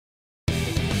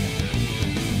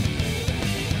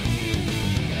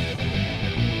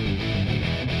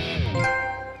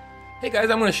Hey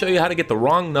guys, I'm going to show you how to get the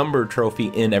wrong number trophy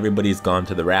in Everybody's Gone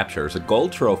to the Rapture. It's a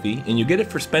gold trophy, and you get it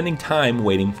for spending time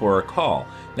waiting for a call.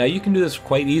 Now you can do this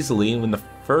quite easily. When the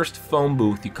first phone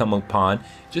booth you come upon,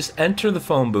 just enter the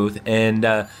phone booth, and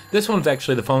this one's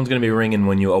actually, the phone's going to be ringing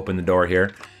when you open the door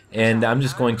here. And I'm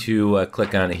just going to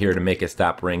click on it here to make it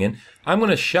stop ringing. I'm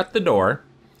going to shut the door.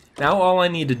 Now all I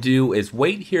need to do is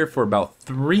wait here for about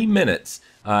 3 minutes,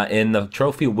 and the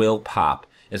trophy will pop.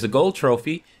 It's a gold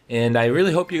trophy, and I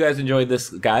really hope you guys enjoyed this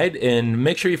guide, and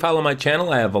make sure you follow my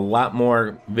channel. I have a lot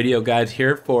more video guides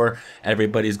here for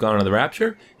Everybody's Gone to the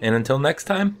Rapture, and until next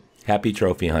time, happy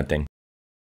trophy hunting.